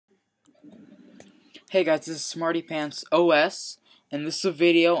Hey guys, this is SmartyPantsOS, and this is a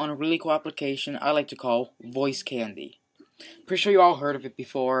video on a really cool application I like to call Voice Candy. Pretty sure you all heard of it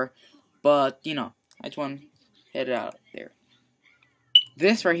before, but you know, I just want to head it out there.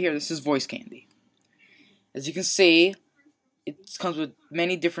 This right here, this is Voice Candy. As you can see, it comes with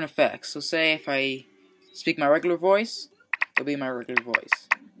many different effects. So say if I speak my regular voice, it'll be my regular voice.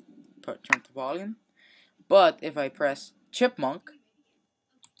 Turn up the volume. But if I press Chipmunk,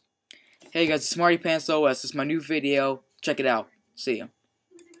 hey guys, it's SmartyPantsOS. This is my new video. Check it out. See ya.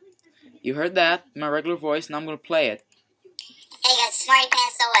 You heard that, my regular voice, and I'm gonna play it. Hey guys, it's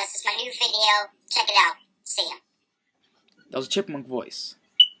SmartyPantsOS. This is my new video. Check it out. See ya. That was a chipmunk voice.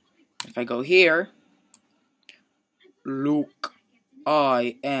 If I go here, Luke,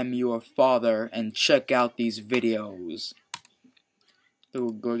 I am your father, and check out these videos. So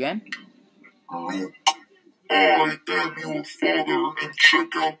go again. Luke, I am your father, and check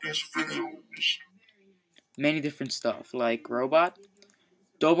out these videos. Many different stuff, like robot.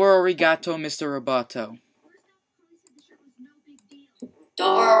 Dobo arigato, Mr. Roboto.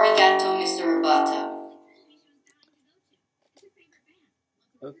 Dobo arigato, Mr. Roboto.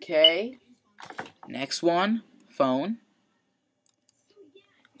 Okay. Next one, phone.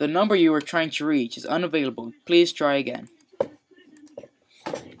 The number you are trying to reach is unavailable. Please try again.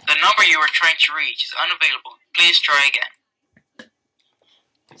 The number you are trying to reach is unavailable. Please try again.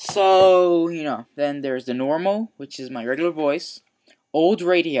 So, you know, then there's the normal, which is my regular voice. Old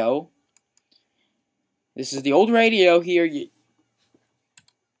radio. This is the old radio here. You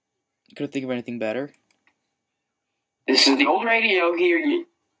couldn't think of anything better. This is the old radio here.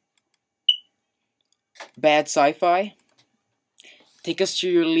 Bad sci-fi. Take us to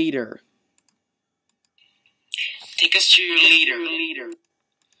your leader. Take us to your leader.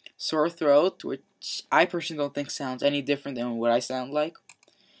 Sore throat, which I personally don't think sounds any different than what I sound like.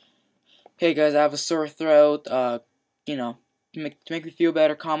 Hey guys, I have a sore throat. You know, to make me feel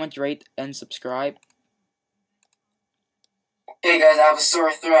better, comment, rate, and subscribe. Hey guys, I have a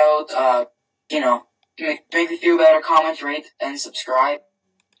sore throat. You know, to make me feel better, comment, rate, and subscribe.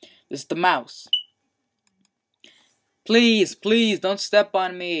 This is the mouse. Please, please, don't step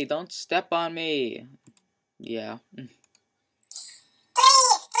on me. Don't step on me. Yeah. Please,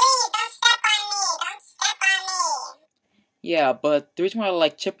 don't step on me. Don't step on me. Yeah, but the reason why I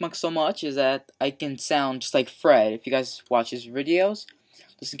like Chipmunk so much is that I can sound just like Fred. If you guys watch his videos,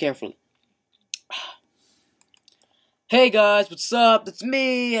 listen carefully. Hey guys, what's up? It's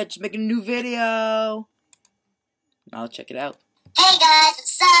me. I just making a new video. Now check it out. Hey guys,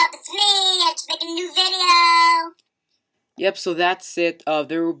 what's up? It's me. I just making a new video. Yep, so that's it.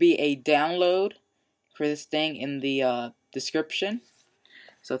 There will be a download for this thing in the description.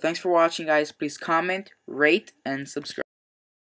 So thanks for watching, guys. Please comment, rate, and subscribe.